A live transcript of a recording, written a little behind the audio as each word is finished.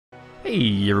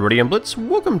Hey everybody, I'm Blitz.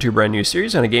 Welcome to a brand new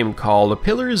series on a game called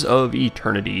Pillars of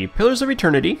Eternity. Pillars of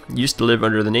Eternity used to live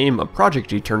under the name of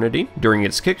Project Eternity during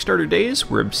its Kickstarter days,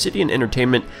 where Obsidian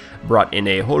Entertainment brought in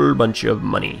a whole bunch of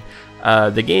money.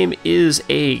 The game is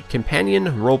a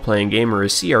companion role-playing game, or a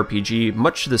CRPG,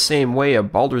 much the same way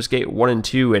of Baldur's Gate 1 and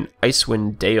 2 and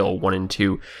Icewind Dale 1 and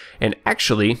 2. And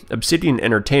actually, Obsidian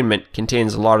Entertainment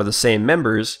contains a lot of the same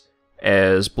members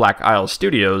as Black Isle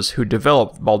Studios, who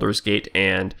developed Baldur's Gate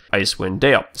and Icewind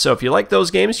Dale. So if you like those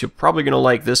games, you're probably going to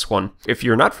like this one. If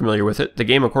you're not familiar with it, the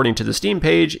game, according to the Steam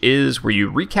page, is where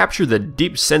you recapture the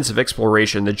deep sense of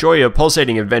exploration, the joy of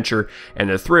pulsating adventure,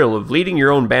 and the thrill of leading your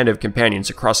own band of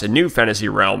companions across a new fantasy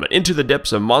realm and into the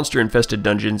depths of monster-infested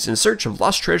dungeons in search of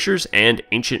lost treasures and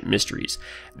ancient mysteries.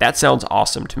 That sounds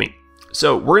awesome to me.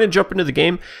 So we're going to jump into the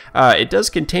game. It does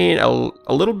contain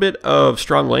a little bit of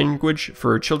strong language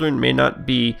for children. May not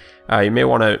be, you may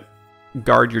want to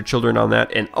guard your children on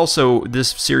that. And also,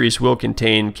 this series will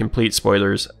contain complete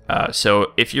spoilers.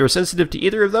 So if you're sensitive to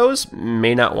either of those,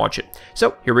 may not watch it.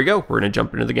 So here we go. We're going to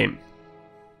jump into the game.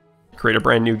 Create a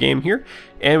brand new game here.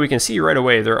 And we can see right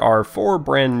away there are 4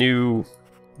 brand new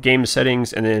game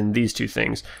settings, and then these 2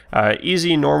 things.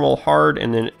 Easy, normal, hard,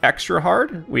 and then extra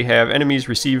hard. We have enemies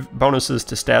receive bonuses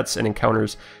to stats and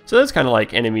encounters, so that's kind of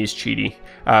like enemies cheaty.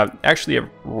 Actually,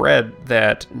 I've read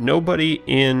that nobody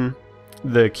in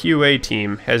the QA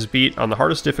team has beat on the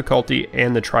hardest difficulty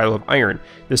and the Trial of Iron.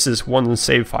 This is one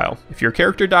save file. If your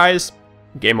character dies,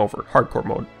 game over, hardcore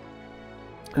mode.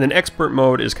 And then expert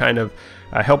mode is kind of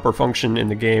a helper function in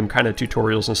the game, kind of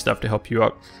tutorials and stuff to help you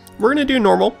out. We're going to do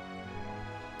normal.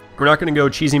 We're not going to go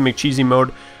cheesy McCheesy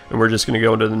mode, and we're just going to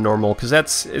go into the normal, because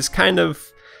it's kind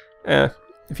of,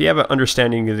 if you have an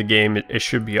understanding of the game, it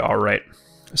should be alright.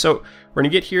 So we're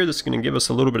going to get here. This is going to give us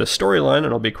a little bit of storyline,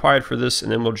 and I'll be quiet for this,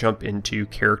 and then we'll jump into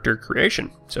character creation.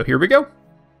 So here we go.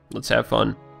 Let's have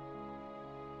fun.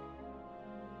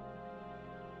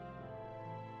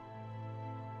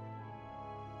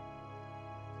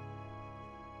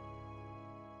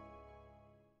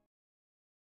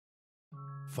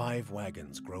 Five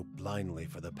wagons grope blindly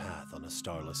for the path on a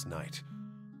starless night,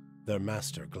 their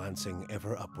master glancing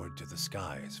ever upward to the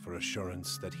skies for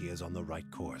assurance that he is on the right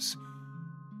course.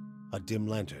 A dim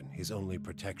lantern his only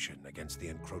protection against the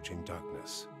encroaching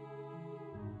darkness.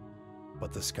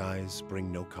 But the skies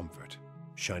bring no comfort,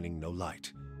 shining no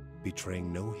light,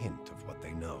 betraying no hint of what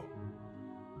they know.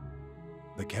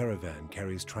 The caravan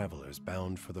carries travelers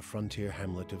bound for the frontier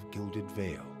hamlet of Gilded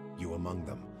Vale, you among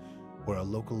them, where a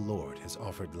local lord has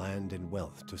offered land and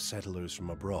wealth to settlers from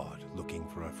abroad looking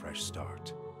for a fresh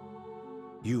start.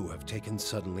 You have taken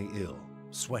suddenly ill,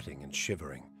 sweating and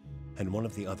shivering, and one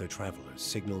of the other travelers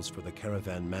signals for the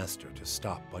caravan master to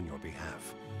stop on your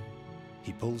behalf.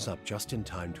 He pulls up just in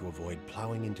time to avoid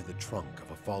plowing into the trunk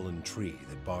of a fallen tree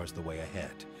that bars the way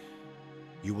ahead.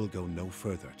 You will go no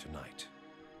further tonight.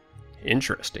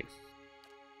 Interesting.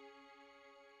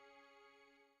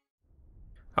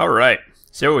 Alright,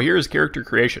 so here's character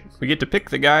creation. We get to pick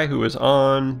the guy who is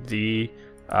on the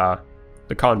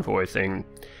convoy thing.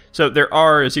 So there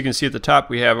are, as you can see at the top,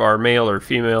 we have our male or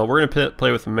female. We're going to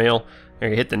play with the male. We're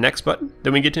going to hit the next button.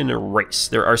 Then we get into race.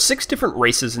 There are 6 different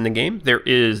races in the game. There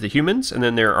is the humans, and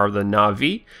then there are the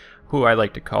Na'vi, who I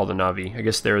like to call the Na'vi. I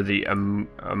guess they're the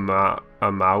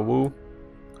Amawu.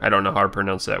 I don't know how to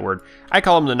pronounce that word. I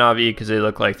call them the Na'vi because they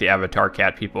look like the Avatar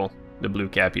cat people. The blue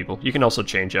cat people. You can also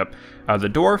change up. The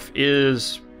dwarf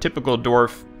is typical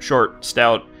dwarf, short,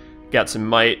 stout, got some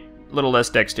might, a little less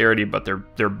dexterity, but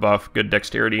they're buff, good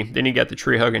dexterity. Then you got the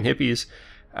tree hugging hippies.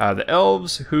 The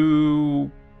elves, who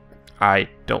I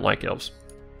don't like elves.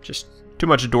 Just too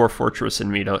much dwarf fortress in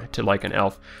me to like an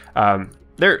elf.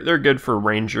 They're good for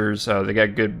rangers. They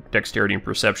got good dexterity and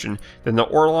perception. Then the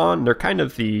Orlon, they're kind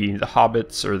of the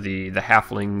hobbits or the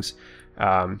halflings.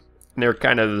 They're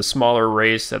kind of the smaller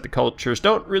race that the cultures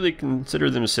don't really consider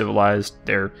them civilized.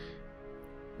 They're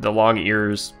the long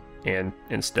ears and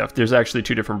stuff. There's actually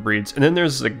 2 different breeds. And then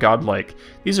there's the godlike.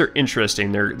 These are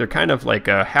interesting. They're kind of like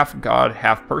a half god,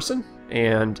 half person,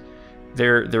 and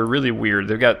they're really weird.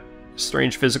 They've got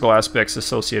strange physical aspects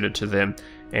associated to them,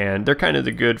 and they're kind of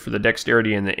the good for the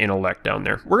dexterity and the intellect down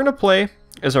there. We're going to play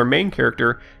as our main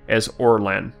character as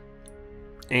Orlan.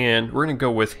 And we're going to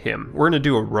go with him. We're going to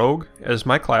do a rogue as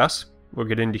my class. We'll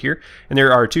get into here. And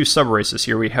there are 2 sub-races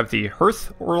here. We have the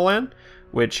Hearth Orlan,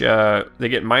 which they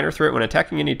get minor threat when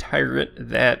attacking any target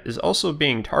that is also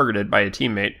being targeted by a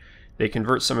teammate. They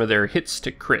convert some of their hits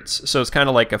to crits. So it's kind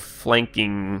of like a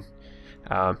flanking,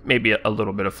 maybe a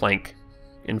little bit of flank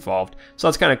involved. So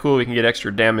that's kind of cool. We can get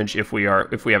extra damage if we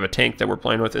have a tank that we're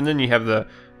playing with. And then you have the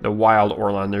wild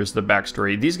Orlan. There's the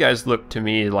backstory. These guys look to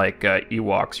me like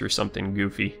Ewoks or something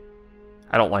goofy.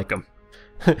 I don't like them.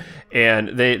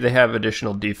 And they have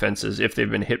additional defenses if they've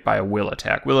been hit by a will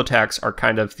attack. Will attacks are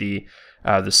kind of the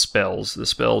spells. The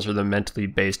spells are the mentally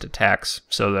based attacks,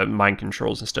 so the mind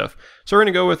controls and stuff. So we're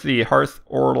going to go with the Hearth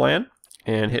Orlan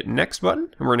and hit next button,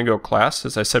 and we're going to go class.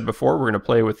 As I said before, we're going to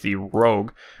play with the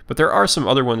Rogue, but there are some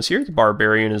other ones here. The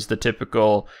Barbarian is the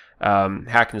typical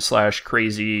hack and slash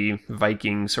crazy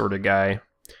Viking sort of guy.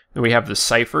 Then we have the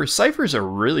Cypher. Cyphers are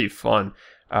really fun,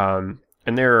 and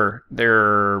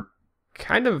they're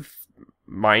kind of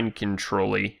mind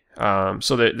control-y,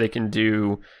 so that they can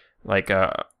do like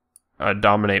a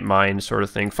dominate mind sort of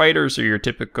thing. Fighters are your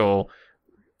typical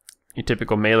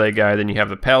melee guy. Then you have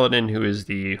the Paladin, who is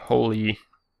the holy,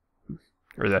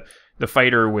 or the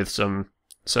fighter with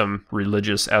some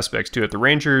religious aspects to it. The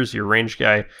Rangers, your range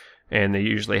guy, and they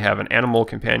usually have an animal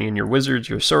companion. Your Wizards,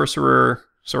 your sorcerer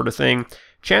sort of thing.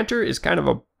 Chanter is kind of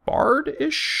a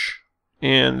bard-ish,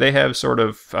 and they have sort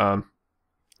of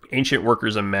ancient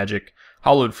workers of magic,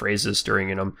 hollowed phrases stirring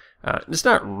in them. It's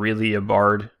not really a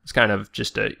bard. It's kind of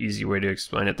just an easy way to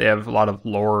explain it. They have a lot of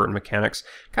lore and mechanics.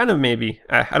 Kind of maybe,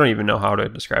 I don't even know how to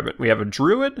describe it. We have a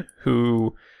druid,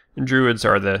 druids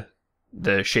are the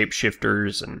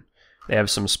shapeshifters, and they have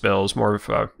some spells, more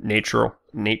of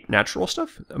natural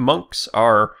stuff. Monks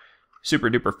are super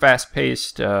duper fast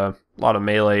paced, a lot of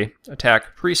melee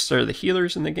attack. Priests are the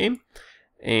healers in the game,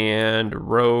 and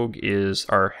rogue is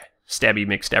our stabby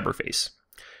McStabber face.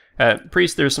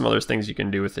 Priest, there's some other things you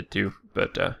can do with it too,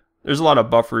 but there's a lot of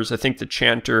buffers. I think the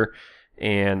Chanter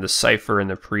and the Cypher and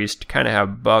the Priest kind of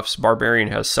have buffs. Barbarian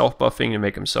has self-buffing to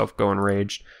make himself go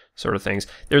enraged, sort of things.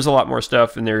 There's a lot more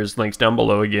stuff, and there's links down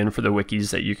below again for the wikis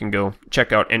that you can go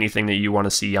check out anything that you want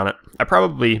to see on it. I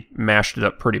probably mashed it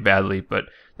up pretty badly, but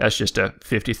that's just a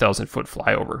 50,000 foot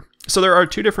flyover. So there are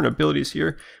two different abilities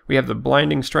here. We have the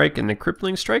Blinding Strike and the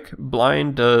Crippling Strike.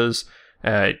 Blind does...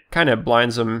 it kind of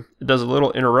blinds them. It does a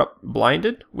little interrupt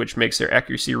blinded, which makes their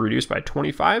accuracy reduced by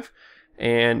 25,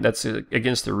 and that's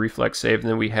against the reflex save. And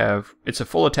then we have, it's a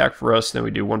full attack for us, then we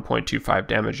do 1.25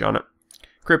 damage on it.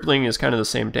 Crippling is kind of the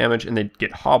same damage, and they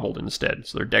get hobbled instead.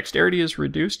 So their dexterity is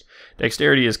reduced.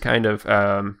 Dexterity is kind of,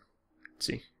 let's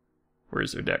see, where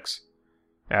is their dex?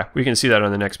 Yeah, we can see that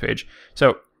on the next page.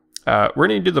 So we're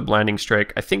going to do the Blinding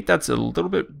Strike. I think that's a little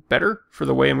bit better for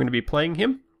the way I'm going to be playing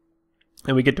him.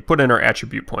 And we get to put in our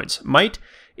attribute points. Might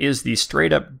is the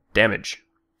straight up damage.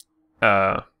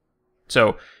 So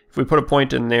if we put a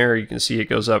point in there, you can see it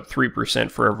goes up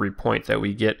 3% for every point that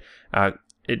we get.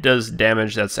 It does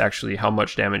damage, that's actually how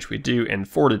much damage we do. And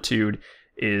Fortitude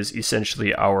is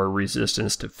essentially our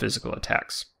resistance to physical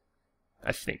attacks,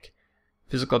 I think.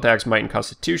 Physical attacks, might, and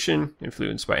constitution,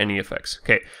 influenced by any effects.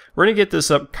 Okay, we're going to get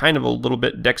this up kind of a little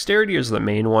bit. Dexterity is the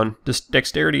main one. Just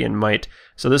dexterity and might.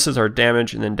 So this is our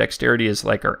damage, and then dexterity is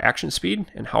like our action speed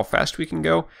and how fast we can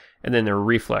go. And then the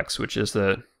reflex, which is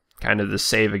the kind of the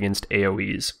save against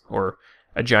AoEs, or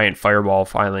a giant fireball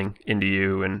filing into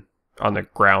you and on the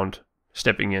ground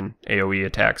stepping in AoE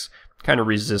attacks. Kind of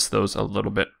resist those a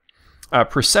little bit.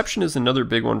 Perception is another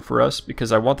big one for us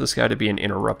because I want this guy to be an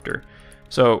interrupter.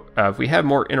 So if we have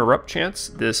more interrupt chance,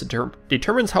 this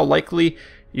determines how likely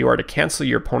you are to cancel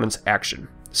your opponent's action.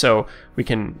 So we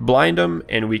can blind them,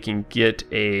 and we can get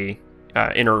a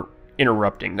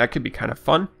interrupting. That could be kind of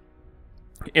fun.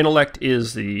 Intellect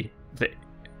is the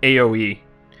AoE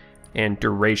and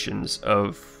durations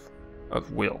of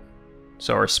will.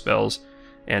 So our spells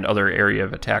and other area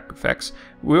of attack effects.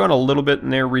 We want a little bit in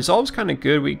there. Resolve's kind of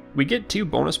good. We get 2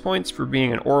 bonus points for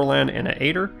being an Orlan and an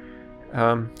Aider.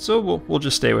 So we'll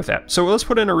just stay with that. So let's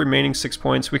put in our remaining 6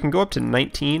 points. We can go up to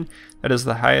 19. That is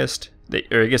the highest,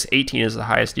 or I guess 18 is the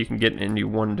highest you can get into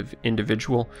one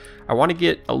individual. I want to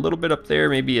get a little bit up there,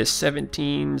 maybe a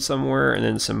 17 somewhere, and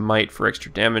then some might for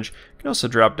extra damage. You can also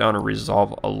drop down a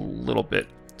resolve a little bit.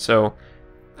 So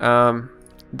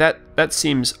that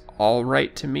seems all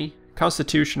right to me.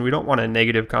 Constitution, we don't want a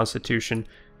negative constitution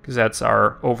because that's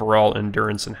our overall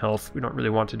endurance and health. We don't really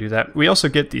want to do that. We also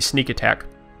get the sneak attack.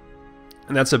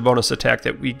 And that's a bonus attack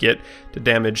that we get to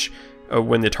damage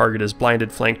when the target is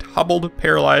blinded, flanked, hobbled,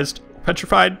 paralyzed,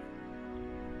 petrified,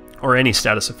 or any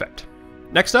status effect.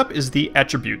 Next up is the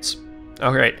attributes.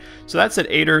 Alright, so that's an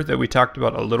Aider that we talked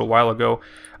about a little while ago.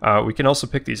 We can also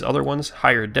pick these other ones.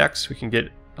 Higher dex, we can get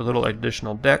a little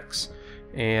additional dex,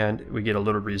 and we get a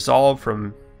little resolve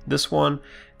from this one.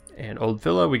 And Old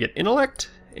Villa, we get intellect,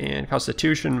 and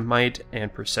constitution, might,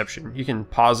 and perception. You can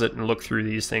pause it and look through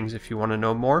these things if you want to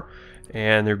know more,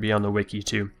 and they'll be on the wiki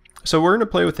too. So we're going to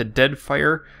play with the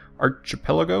Deadfire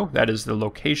Archipelago. That is the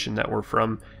location that we're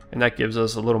from, and that gives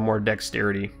us a little more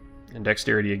dexterity. And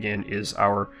dexterity, again, is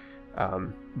our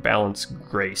balance,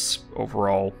 grace,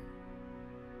 overall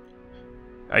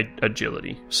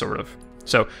agility, sort of.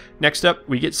 So next up,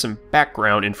 we get some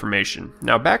background information.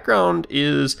 Now, background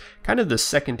is kind of the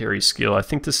secondary skill. I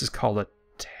think this is called a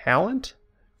talent.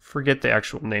 Forget the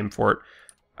actual name for it,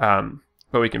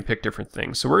 but we can pick different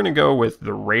things. So we're going to go with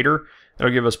the Raider.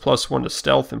 That'll give us +1 to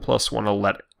stealth and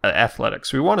 +1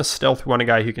 athletics. We want a stealth. We want a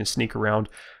guy who can sneak around.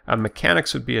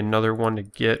 Mechanics would be another one to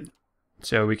get.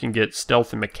 So we can get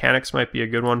stealth and mechanics might be a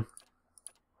good one,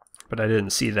 but I didn't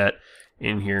see that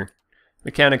in here.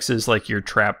 Mechanics is like your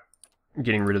trap,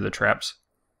 getting rid of the traps.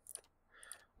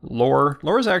 Lore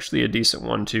is actually a decent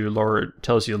one too. Lore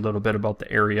tells you a little bit about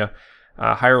the area.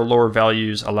 Higher lore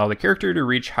values allow the character to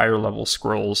reach higher level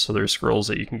scrolls, so there's scrolls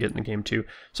that you can get in the game too.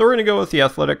 So we're going to go with the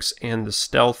athletics and the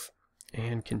stealth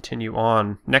and continue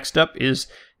on. Next up is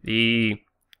the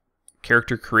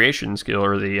character creation skill,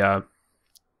 or the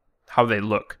how they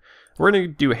look. We're going to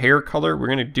do hair color. We're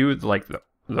going to do like the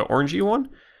orangey one,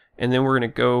 and then we're going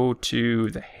to go to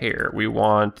the hair. We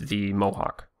want the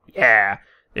mohawk. Yeah,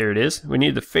 there it is. We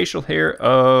need the facial hair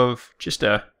of just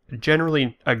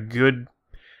generally a good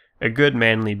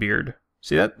manly beard.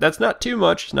 See, that's not too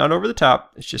much. It's not over the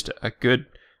top. It's just a good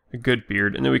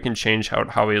beard, and then we can change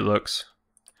how he looks.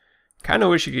 Kind of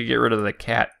wish you could get rid of the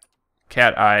cat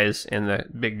eyes and the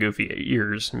big goofy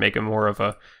ears, make him more of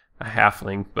a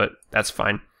halfling, but that's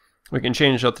fine. We can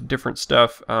change out the different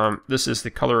stuff. This is the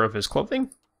color of his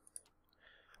clothing.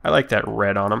 I like that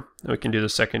red on him. We can do the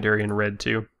secondary in red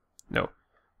too. No,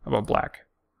 how about black?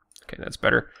 Okay, that's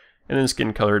better. And then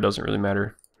skin color doesn't really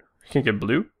matter. We can get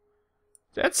blue.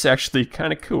 That's actually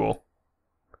kind of cool.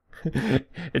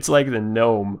 It's like the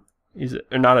gnome.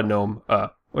 Or not a gnome.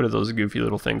 What are those goofy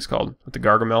little things called? With the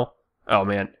Gargamel? Oh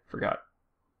man, forgot.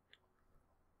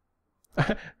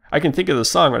 I can think of the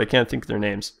song, but I can't think of their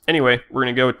names. Anyway, we're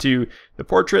going to go to the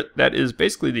portrait. That is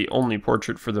basically the only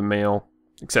portrait for the male,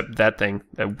 except that thing,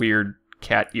 that weird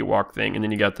cat Ewok thing, and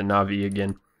then you got the Na'vi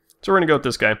again. So we're going to go with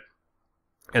this guy.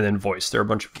 And then voice. There are a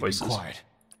bunch of voices. Be quiet.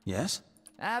 Yes?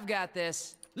 I've got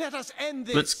this. Let us end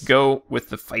this. Let's go with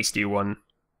the feisty one,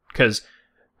 because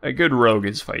a good rogue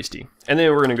is feisty. And then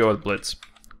we're going to go with Blitz,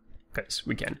 because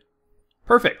we can.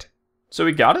 Perfect. So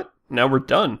we got it. Now we're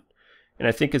done. And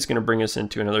I think it's going to bring us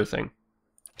into another thing.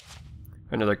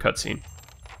 Another cutscene.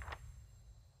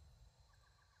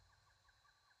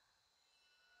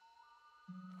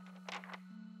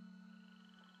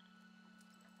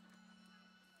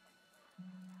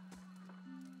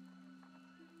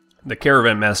 The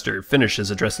caravan master finishes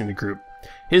addressing the group,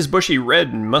 his bushy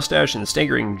red mustache and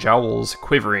staggering jowls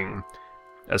quivering.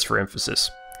 As for emphasis,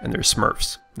 and they're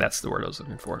smurfs. That's the word I was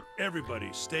looking for. Everybody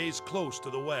stays close to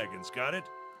the wagons, got it?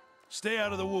 Stay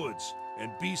out of the woods,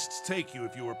 and beasts take you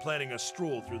if you were planning a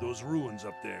stroll through those ruins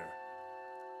up there.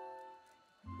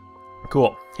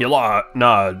 Cool. He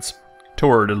nods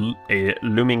toward a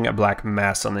looming black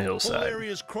mass on the hillside. Whole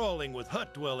area's crawling with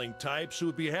hut-dwelling types who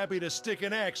would be happy to stick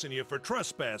an axe in you for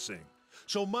trespassing.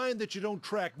 So mind that you don't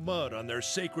track mud on their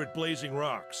sacred blazing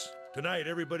rocks. Tonight,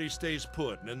 everybody stays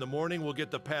put, and in the morning we'll get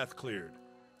the path cleared.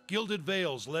 Gilded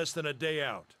Vale's less than a day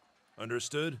out.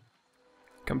 Understood?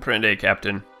 Comprende,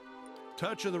 Captain.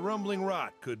 Touch of the rumbling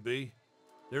rot, could be.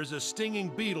 There's a stinging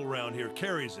beetle round here,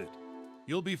 carries it.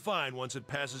 You'll be fine once it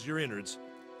passes your innards.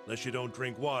 Unless you don't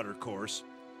drink water, course.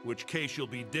 In which case you'll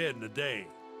be dead in a day.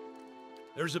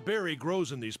 There's a berry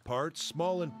grows in these parts,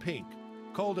 small and pink,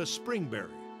 called a springberry.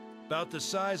 About the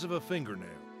size of a fingernail.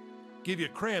 Give you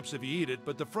cramps if you eat it,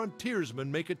 but the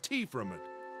frontiersmen make a tea from it.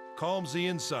 Calms the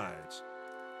insides.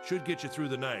 Should get you through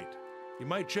the night. You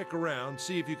might check around,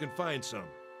 see if you can find some.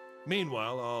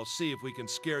 Meanwhile, I'll see if we can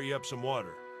scare you up some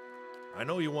water. I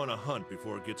know you want to hunt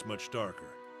before it gets much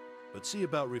darker, but see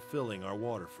about refilling our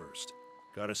water first.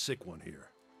 Got a sick one here.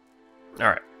 All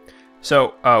right.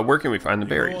 So, where can we find the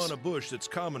berries? Go on a bush that's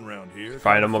common round here.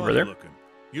 Find them over there? Looking.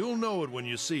 You'll know it when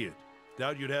you see it.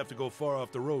 Doubt you'd have to go far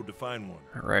off the road to find one.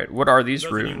 All right. What are these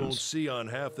Nothing runes? You won't see on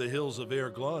half the hills of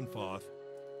Air Glonfoth.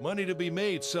 Money to be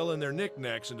made selling their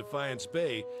knickknacks in Defiance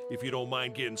Bay, if you don't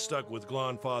mind getting stuck with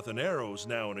Glonfoth and arrows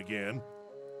now and again.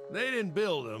 They didn't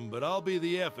build them, but I'll be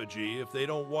the effigy if they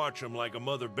don't watch them like a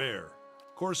mother bear.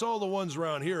 Of course, all the ones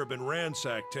around here have been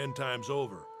ransacked 10 times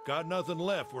over. Got nothing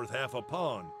left worth half a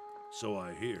pawn, so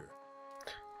I hear.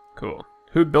 Cool.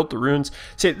 Who built the runes?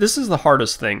 See, this is the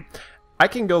hardest thing. I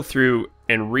can go through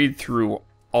and read through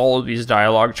all of these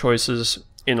dialogue choices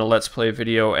in a Let's Play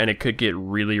video, and it could get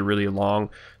really, really long.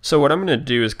 So what I'm going to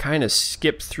do is kind of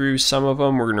skip through some of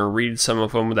them. We're going to read some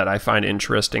of them that I find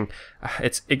interesting.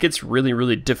 It gets really,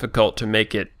 really difficult to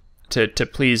make it to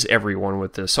please everyone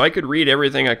with this. So I could read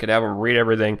everything, I could have them read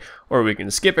everything, or we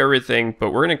can skip everything,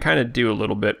 but we're going to kind of do a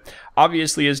little bit.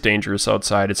 Obviously, it's dangerous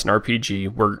outside. It's an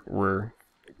RPG. We're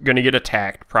going to get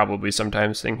attacked probably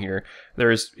sometimes thing here.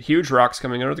 There's huge rocks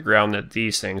coming out of the ground that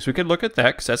these things. We could look at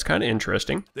that because that's kind of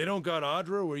interesting. They don't got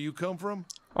Audra where you come from?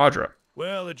 Audra.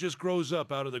 Well, it just grows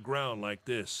up out of the ground like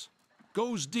this.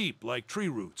 Goes deep like tree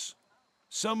roots.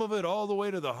 Some of it all the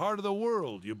way to the heart of the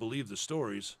world, you believe the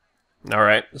stories.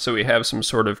 Alright, so we have some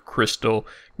sort of crystal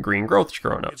green growth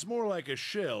growing up. It's more like a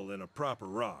shell than a proper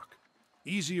rock.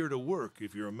 Easier to work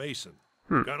if you're a mason.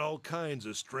 Got all kinds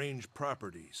of strange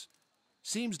properties.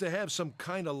 Seems to have some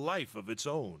kind of life of its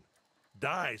own.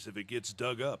 Dies if it gets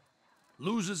dug up.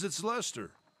 Loses its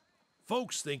luster.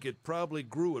 Folks think it probably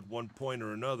grew at one point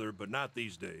or another, but not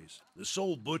these days. The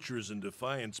soul butchers in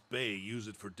Defiance Bay use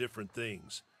it for different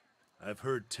things. I've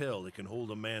heard tell it can hold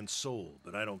a man's soul,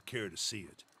 but I don't care to see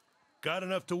it. Got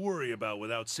enough to worry about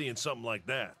without seeing something like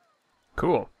that.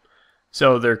 Cool.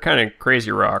 So they're kind of crazy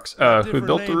rocks. Who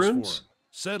built the runes?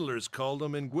 Settlers called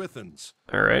them Ingwithans.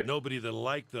 Alright. Nobody that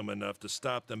liked them enough to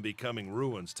stop them becoming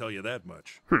ruins, tell you that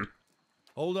much.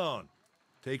 Hold on.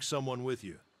 Take someone with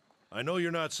you. I know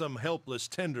you're not some helpless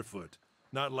tenderfoot,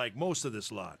 not like most of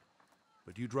this lot.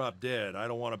 But you drop dead, I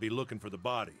don't want to be looking for the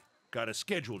body. Got a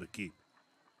schedule to keep.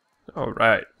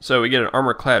 Alright, so we get an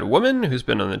armor-clad woman who's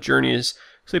been on the journeys,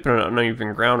 sleeping on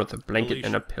uneven ground with a blanket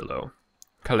and a pillow.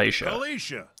 Kalaisha.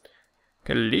 Kalaisha!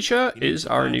 Kalaisha is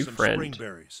our new friend.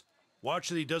 Springberries. Watch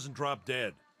that he doesn't drop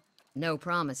dead. No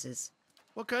promises.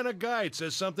 What kind of guide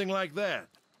says something like that?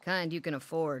 Kind you can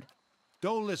afford.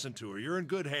 Don't listen to her. You're in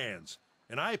good hands.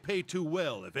 And I pay too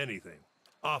well, if anything.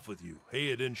 Off with you.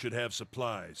 Hayden should have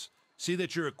supplies. See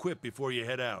that you're equipped before you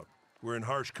head out. We're in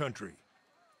harsh country.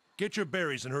 Get your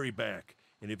berries and hurry back.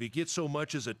 And if you get so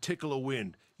much as a tickle of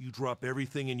wind, you drop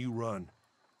everything and you run.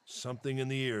 Something in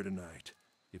the air tonight.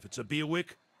 If it's a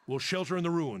Beawick, we'll shelter in the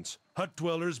ruins. Hut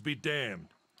dwellers be damned.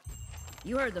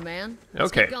 You heard the man.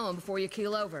 Let's Okay. keep going before you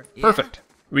keel over. Perfect.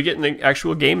 We get in the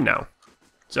actual game now.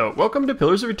 So, welcome to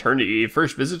Pillars of Eternity,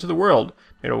 first visit to the world.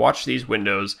 You're going to watch these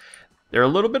windows. They're a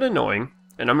little bit annoying,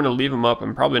 and I'm going to leave them up.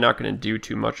 I'm probably not going to do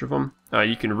too much of them.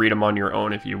 You can read them on your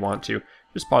own if you want to.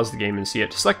 Just pause the game and see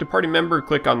it. To select a party member,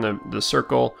 click on the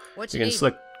circle. We can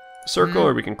select circle,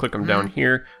 or we can click them down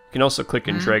here. We can also click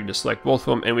and drag to select both of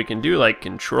them, and we can do like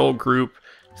control group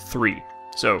 3.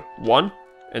 So 1,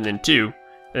 and then 2,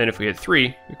 and then if we hit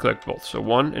 3, we click both. So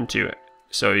 1 and 2.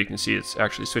 So you can see it's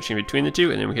actually switching between the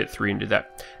two, and then we hit 3 and do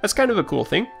that. That's kind of a cool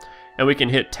thing. And we can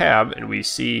hit tab, and we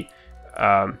see,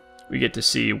 we get to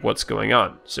see what's going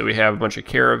on. So we have a bunch of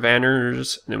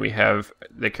caravanners, and then we have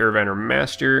the caravaner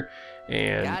master,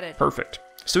 and perfect.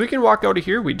 So we can walk out of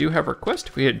here. We do have our quest.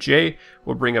 If we hit J,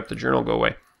 we'll bring up the journal, go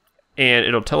away, and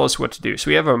it'll tell us what to do. So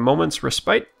we have a moment's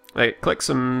respite. I click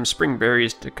some spring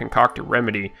berries to concoct a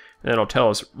remedy, and it'll tell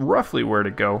us roughly where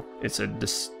to go. It's a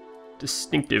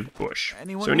distinctive bush.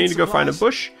 So we need to go find a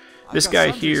bush. This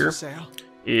guy here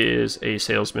is a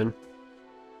salesman,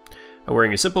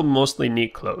 wearing a simple, mostly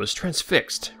neat clothes,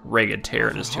 transfixed, ragged tear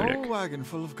in his tunic. A whole wagon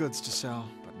full of goods to sell,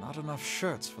 but not enough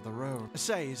shirts for the road.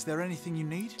 Say, is there anything you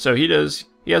need? So he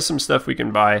has some stuff we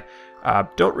can buy.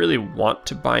 Don't really want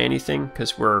to buy anything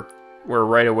because we're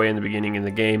right away in the beginning of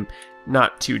the game.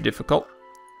 Not too difficult.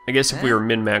 I guess if we were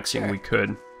min-maxing, we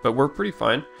could, but we're pretty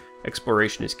fine.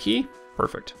 Exploration is key.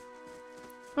 Perfect.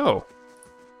 Oh.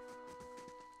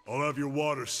 I'll have your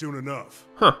water soon enough.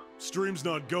 Huh. Stream's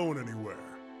not going anywhere.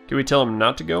 Can we tell him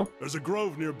not to go? There's a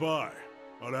grove nearby.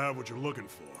 Ought to have what you're looking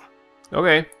for.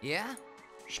 Okay. Yeah?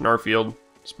 Snarfield,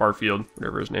 Sparfield,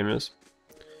 whatever his name is.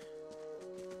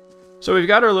 So we've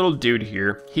got our little dude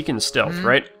here. He can stealth,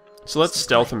 right? So let's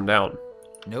stealth him down.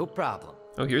 No problem.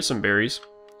 Oh, here's some berries.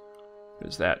 What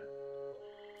is that?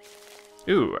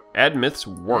 Ooh, add myths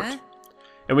wart. Huh?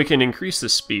 And we can increase the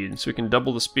speed. So we can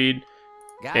double the speed.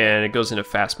 And it goes into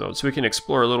fast mode. So we can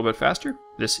explore a little bit faster.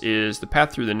 This is the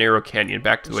path through the narrow canyon,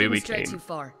 back to the way we came. Too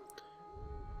far.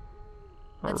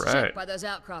 Let's check by those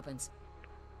outcroppings.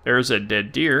 There's a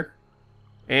dead deer.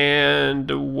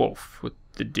 And a wolf with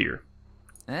the deer.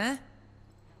 Huh?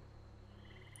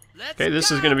 Okay,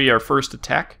 this is going to be our first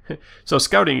attack. So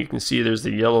scouting, you can see there's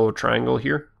the yellow triangle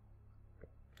here.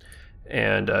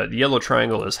 And the yellow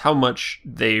triangle is how much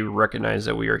they recognize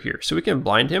that we are here. So we can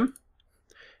blind him.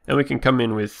 And we can come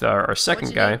in with our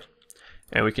second guy.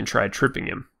 And we can try tripping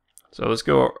him. So let's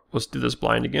do this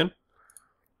blind again.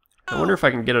 I wonder if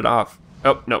I can get it off.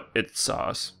 Oh, no, it saw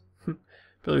us.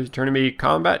 Pillars of Eternity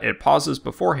combat, it pauses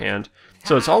beforehand.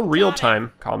 So it's all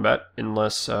real-time combat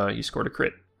unless you scored a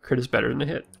crit. Crit is better than a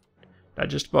hit. I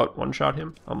just about one-shot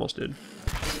him. Almost did.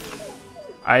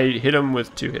 I hit him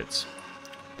with 2 hits.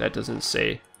 That doesn't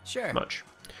say much.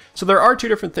 So there are 2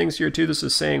 different things here too. This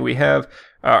is saying we have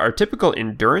our typical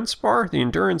endurance bar. The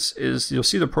endurance is, you'll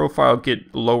see the profile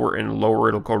get lower and lower.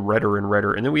 It'll go redder and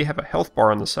redder. And then we have a health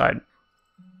bar on the side.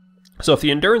 So if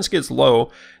the endurance gets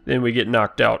low, then we get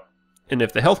knocked out. And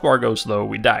if the health bar goes low,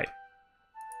 we die.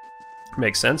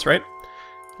 Makes sense, right?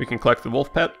 We can collect the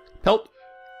wolf pelt.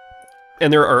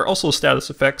 And there are also status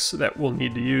effects that we'll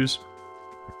need to use.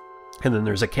 And then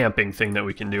there's a camping thing that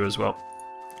we can do as well.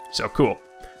 So cool.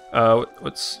 Oh,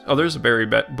 there's a berry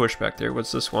bush back there.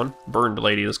 What's this one? Burned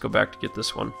lady. Let's go back to get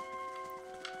this one.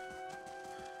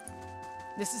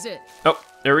 This is it. Oh,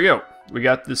 there we go. We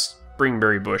got this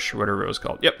springberry bush, whatever it was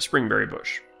called. Yep, springberry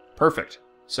bush. Perfect.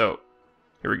 So,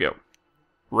 here we go.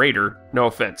 Raider, no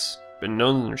offense. Been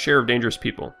known to share of dangerous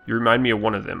people. You remind me of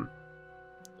one of them.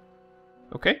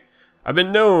 Okay. I've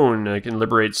been known I can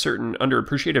liberate certain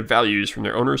underappreciated values from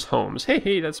their owners' homes.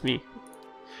 Hey, that's me.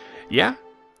 Yeah?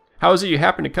 How is it you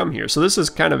happen to come here? So this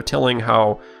is kind of telling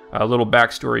how a little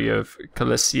backstory of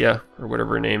Calesia, or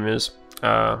whatever her name is,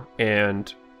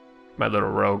 and my little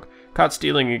rogue. Caught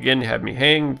stealing again, had me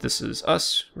hanged. This is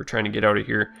us. We're trying to get out of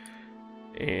here.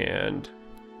 And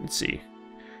let's see.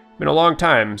 Been a long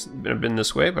time I've been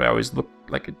this way, but I always looked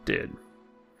like it did.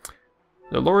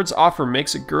 The Lord's offer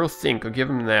makes a girl think. I'll give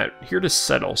him that. Here to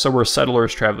settle. So we're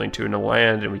settlers traveling to a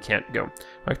land and we can't go.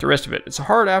 Like the rest of it. It's a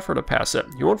hard offer to pass up.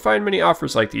 You won't find many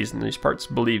offers like these in these parts,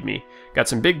 believe me. Got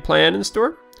some big plan in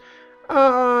store?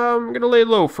 I'm gonna lay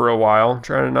low for a while,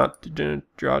 trying not to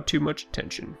draw too much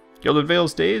attention. Gilded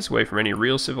Vale's days, away from any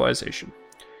real civilization.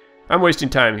 I'm wasting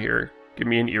time here. Give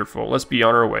me an earful. Let's be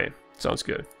on our way. Sounds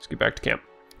good. Let's get back to camp.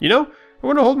 You know, I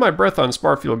want to hold my breath on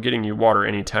Sparfield getting you water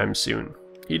anytime soon.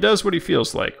 He does what he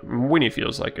feels like, when he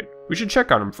feels like it. We should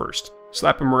check on him first.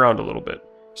 Slap him around a little bit.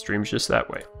 Stream's just that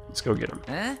way. Let's go get him.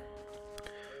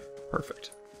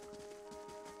 Perfect.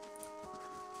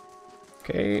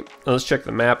 Okay, now let's check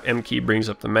the map. M key brings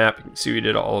up the map. You can see we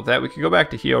did all of that. We could go back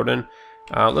to Hyoden.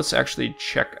 Let's actually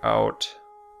check out...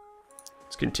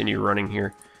 Let's continue running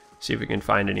here. See if we can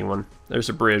find anyone. There's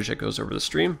a bridge that goes over the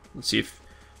stream. Let's see if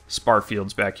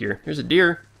Sparfield's back here. There's a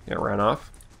deer. Got ran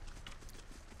off.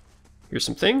 Here's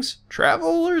some things.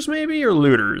 Travelers, maybe? Or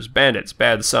looters? Bandits.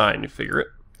 Bad sign. You figure it.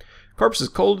 Corpse is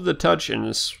cold to the touch and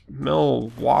the smell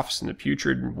wafts in the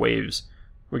putrid waves.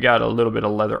 We got a little bit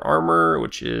of leather armor,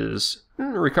 which is...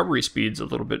 recovery speed's a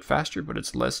little bit faster, but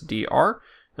it's less DR.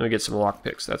 And we get some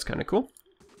lockpicks. That's kind of cool.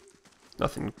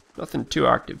 Nothing too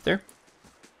active there.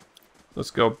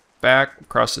 Let's go back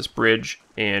across this bridge.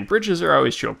 And bridges are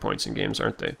always choke points in games,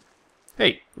 aren't they?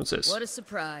 Hey, what's this? What a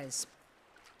surprise.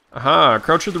 Aha,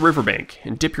 crouch at the riverbank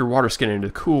and dip your water skin into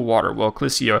the cool water while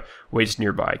Calesia waits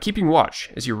nearby, keeping watch.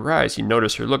 As you rise, you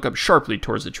notice her look up sharply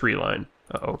towards the tree line.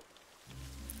 Uh-oh.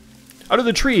 Out of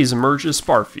the trees emerges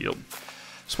Sparfeld,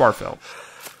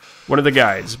 one of the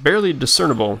guides, barely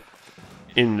discernible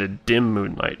in the dim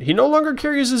moonlight. He no longer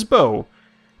carries his bow,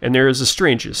 and there is a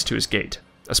strangeness to his gait.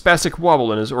 A spastic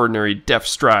wobble in his ordinary deft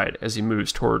stride as he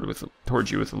moves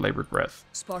towards you with a labored breath.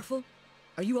 Sparfel,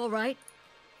 are you all right?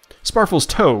 Sparfel's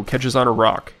toe catches on a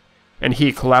rock, and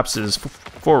he collapses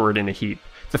forward in a heap,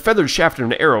 the feathered shaft of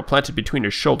an arrow planted between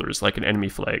his shoulders like an enemy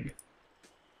flag.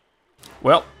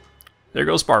 Well, there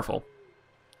goes Sparfel.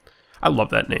 I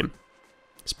love that name.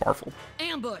 Sparfel.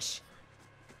 Ambush!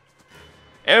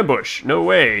 Ambush! No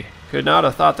way! Could not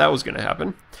have thought that was going to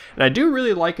happen. And I do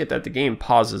really like it that the game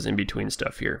pauses in between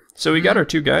stuff here. So we got our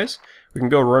 2 guys. We can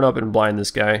go run up and blind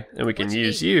this guy, and we can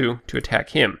use you to attack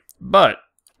him. But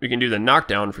we can do the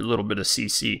knockdown for a little bit of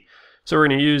CC. So we're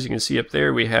going to use, you can see up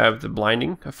there, we have the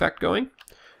blinding effect going.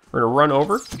 We're going to run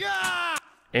over.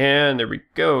 And there we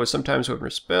go. Sometimes weapon or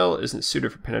spell isn't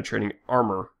suited for penetrating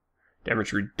armor.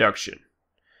 Damage reduction.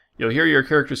 You'll hear your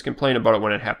characters complain about it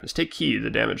when it happens. Take heed, the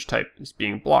damage type is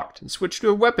being blocked, and switch to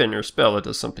a weapon or spell that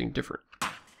does something different.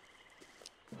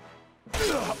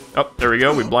 Oh, there we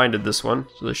go. We blinded this one,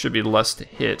 so there should be less to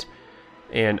hit.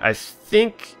 And I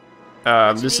think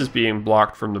this is being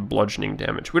blocked from the bludgeoning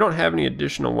damage. We don't have any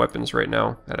additional weapons right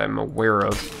now that I'm aware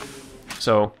of.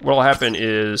 So what'll happen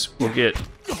is we'll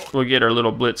get our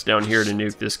little blitz down here to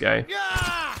nuke this guy.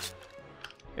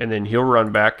 And then he'll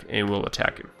run back and we'll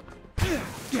attack him.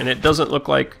 And it doesn't look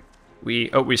like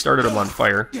we started him on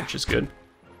fire, which is good.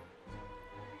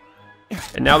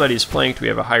 And now that he's flanked, we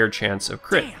have a higher chance of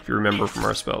crit, if you remember from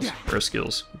our spells, or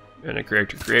skills, and a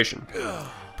character creation.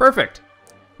 Perfect!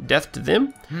 death to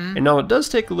them. And now it does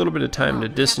take a little bit of time to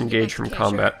disengage from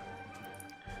combat.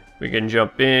 We can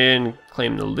jump in,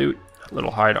 claim the loot, a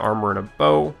little hide armor and a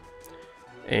bow,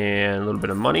 and a little bit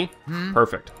of money.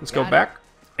 Perfect. Let's go back,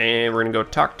 and we're gonna go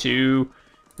talk to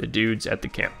the dudes at the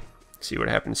camp. See what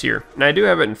happens here. And I do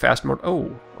have it in fast mode.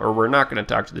 Oh, or we're not gonna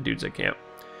talk to the dudes at camp.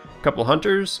 A couple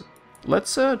hunters.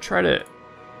 Let's try to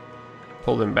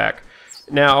pull them back.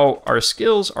 Now our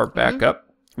skills are back up.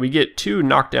 We get 2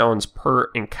 knockdowns per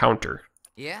encounter.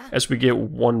 Yeah? As we get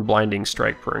 1 blinding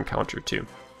strike per encounter too.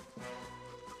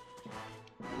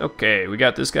 Okay, we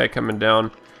got this guy coming down.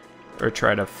 Or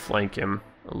try to flank him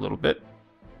a little bit.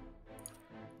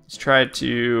 Let's try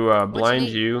to blind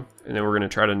you, and then we're gonna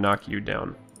try to knock you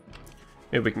down.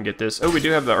 Maybe we can get this. Oh, we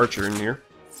do have the archer in here.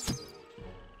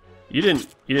 You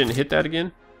didn't hit that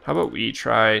again? How about we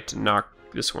try to knock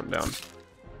this one down?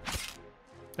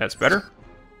 That's better.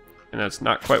 And that's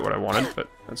not quite what I wanted, but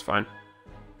that's fine.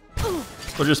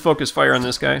 We'll just focus fire on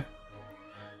this guy.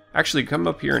 Actually, come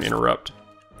up here and interrupt.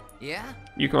 Yeah?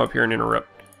 You come up here and interrupt.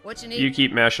 What you need? You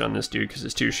keep mashing on this dude because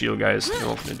his 2 shield guys are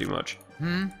not going to do much.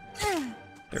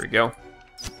 There we go.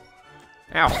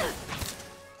 Ow.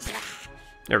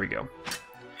 There we go.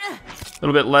 A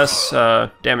little bit less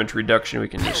damage reduction. We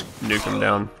can just nuke him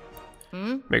down.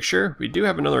 Make sure we do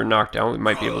have another knockdown. We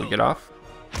might be able to get off.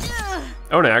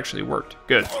 Oh, and it actually worked.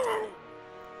 Good.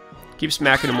 Keep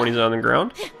smacking him when he's on the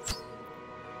ground.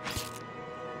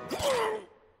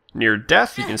 Near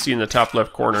death, you can see in the top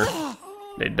left corner.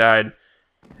 They died.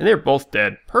 And they're both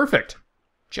dead. Perfect.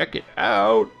 Check it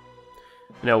out.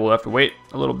 Now we'll have to wait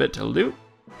a little bit to loot.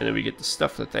 And then we get the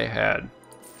stuff that they had.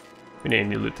 We need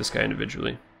to loot this guy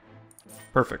individually.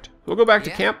 Perfect. We'll go back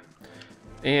to camp.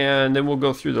 And then we'll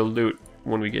go through the loot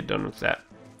when we get done with that.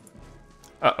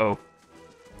 Uh-oh.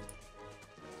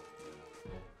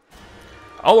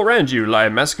 All around you lie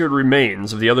massacred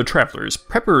remains of the other travelers,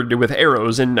 peppered with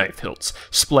arrows and knife hilts,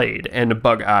 splayed and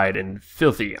bug-eyed and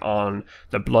filthy on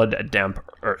the blood-damp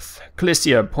earth.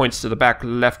 Calicia points to the back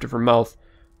left of her mouth,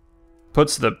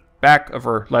 puts the back of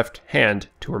her left hand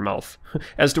to her mouth,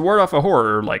 as to ward off a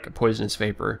horror like a poisonous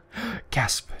vapor.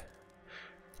 Gasp.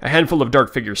 A handful of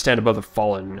dark figures stand above the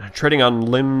fallen, treading on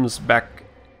limbs,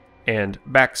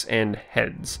 backs and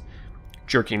heads,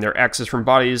 jerking their axes from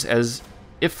bodies as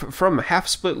if from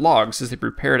half-split logs as they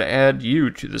prepare to add you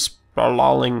to the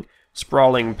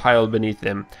sprawling pile beneath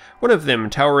them. One of them,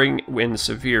 towering and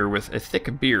severe, with a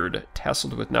thick beard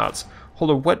tasseled with knots, hold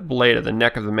a wet blade at the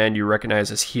neck of the man you recognize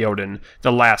as Hyoden,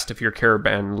 the last of your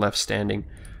caravan left standing.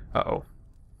 Uh-oh.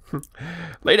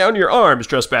 Lay down your arms,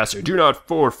 trespasser. Do not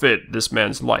forfeit this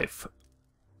man's life.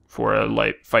 For a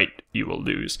light fight you will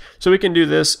lose. So we can do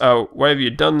this. Why have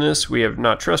you done this? We have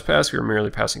not trespassed. We were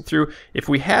merely passing through. If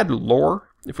we had lore,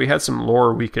 if we had some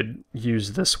lore, we could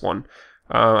use this one.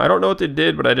 I don't know what they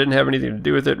did, but I didn't have anything to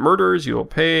do with it. Murderers, you will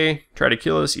pay. Try to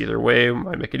kill us. Either way,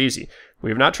 might make it easy. We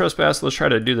have not trespassed. Let's try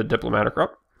to do the diplomatic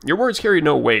route. Your words carry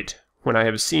no weight. When I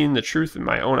have seen the truth in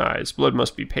my own eyes, blood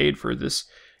must be paid for this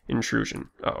intrusion.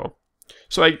 Uh-oh.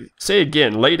 So I say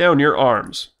again, lay down your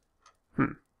arms.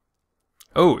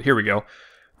 Oh, here we go.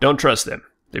 Don't trust them.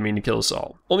 They mean to kill us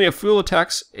all. Only a fool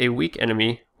attacks a weak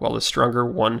enemy, while the stronger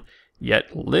one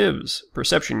yet lives.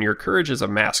 Perception, your courage is a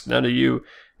mask. None of you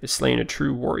is slain a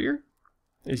true warrior.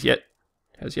 Has yet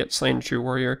slain a true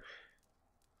warrior.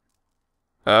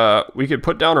 We could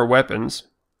put down our weapons,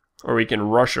 or we can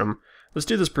rush them. Let's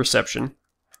do this perception.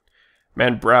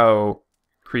 Man brow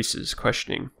creases,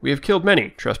 questioning. We have killed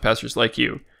many trespassers like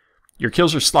you. Your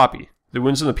kills are sloppy. The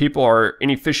wounds of the people are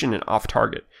inefficient and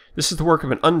off-target. This is the work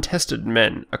of an untested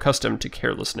men, accustomed to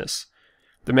carelessness.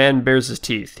 The man bares his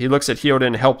teeth. He looks at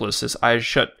Hyoden helpless, his eyes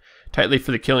shut tightly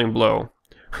for the killing blow.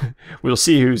 We'll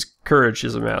see whose courage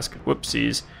is a mask.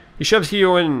 Whoopsies. He shoves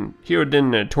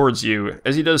Hyoden towards you.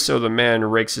 As he does so, the man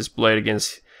rakes his blade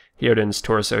against Hyoden's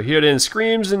torso. Hyoden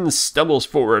screams and stumbles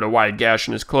forward. A wide gash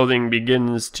in his clothing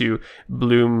begins to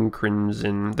bloom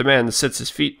crimson. The man sets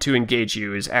his feet to engage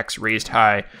you, his axe raised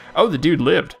high. Oh, the dude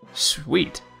lived.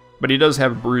 Sweet. But he does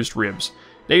have bruised ribs.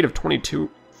 Negative 22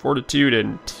 fortitude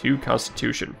and 2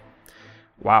 constitution.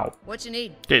 Wow. What you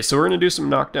need? Okay, so we're going to do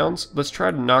some knockdowns. Let's try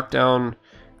to knock down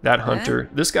that hunter.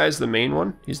 This guy's the main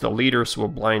one. He's the leader, so we'll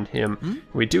blind him.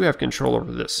 We do have control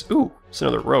over this. Ooh, it's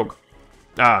another rogue.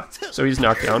 Ah, so he's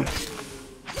knocked down.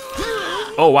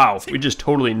 Oh, wow. We just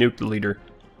totally nuked the leader.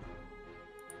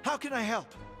 How can I help?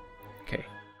 Okay.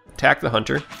 Attack the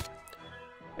hunter.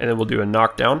 And then we'll do a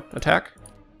knockdown attack.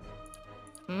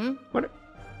 What?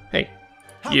 Hey,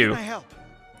 How you. can I help?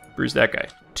 Bruise that guy.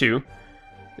 2.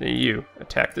 Then you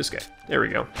attack this guy. There we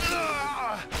go.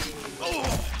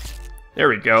 There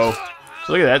we go.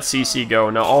 So look at that CC go.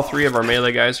 Now all 3 of our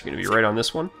melee guys are going to be right on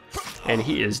this one. And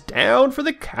he is down for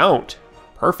the count.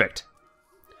 Perfect.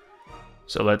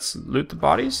 So let's loot the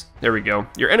bodies. There we go.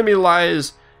 Your enemy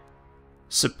lies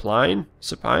supine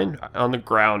on the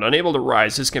ground, unable to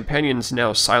rise. His companion is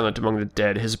now silent among the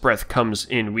dead. His breath comes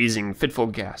in wheezing, fitful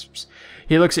gasps.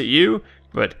 He looks at you,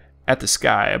 but at the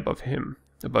sky above him,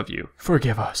 above you.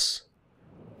 Forgive us.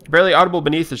 Barely audible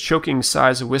beneath the choking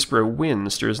sighs, a whisper of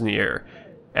wind stirs in the air.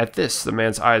 At this, the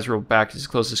man's eyes roll back as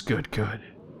close as good.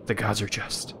 The gods are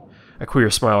just. A queer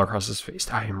smile across his face.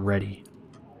 I am ready.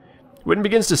 Wind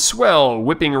begins to swell,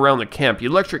 whipping around the camp,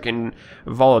 electric and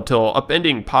volatile,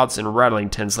 upending pots and rattling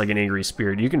tents like an angry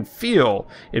spirit. You can feel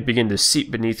it begin to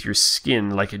seep beneath your skin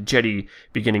like a jetty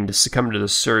beginning to succumb to the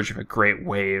surge of a great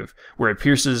wave, where it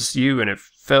pierces you and it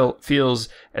feels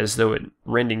as though it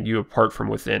rending you apart from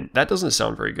within. That doesn't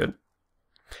sound very good.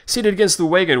 Seated against the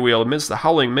wagon wheel amidst the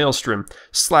howling maelstrom,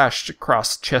 slashed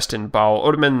across chest and bowel,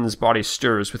 Odomen's body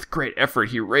stirs. With great effort,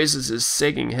 he raises his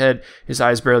sagging head, his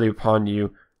eyes barely upon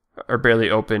you, are barely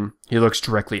open. He looks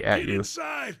directly at you.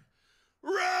 Inside!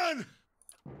 Run!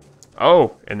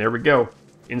 Oh, and there we go.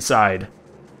 Inside.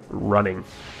 Running.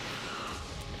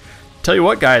 Tell you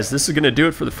what, guys, this is going to do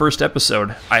it for the first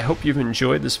episode. I hope you've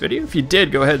enjoyed this video. If you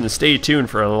did, go ahead and stay tuned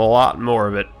for a lot more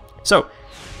of it. So,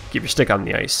 keep your stick on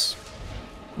the ice.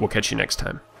 We'll catch you next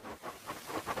time.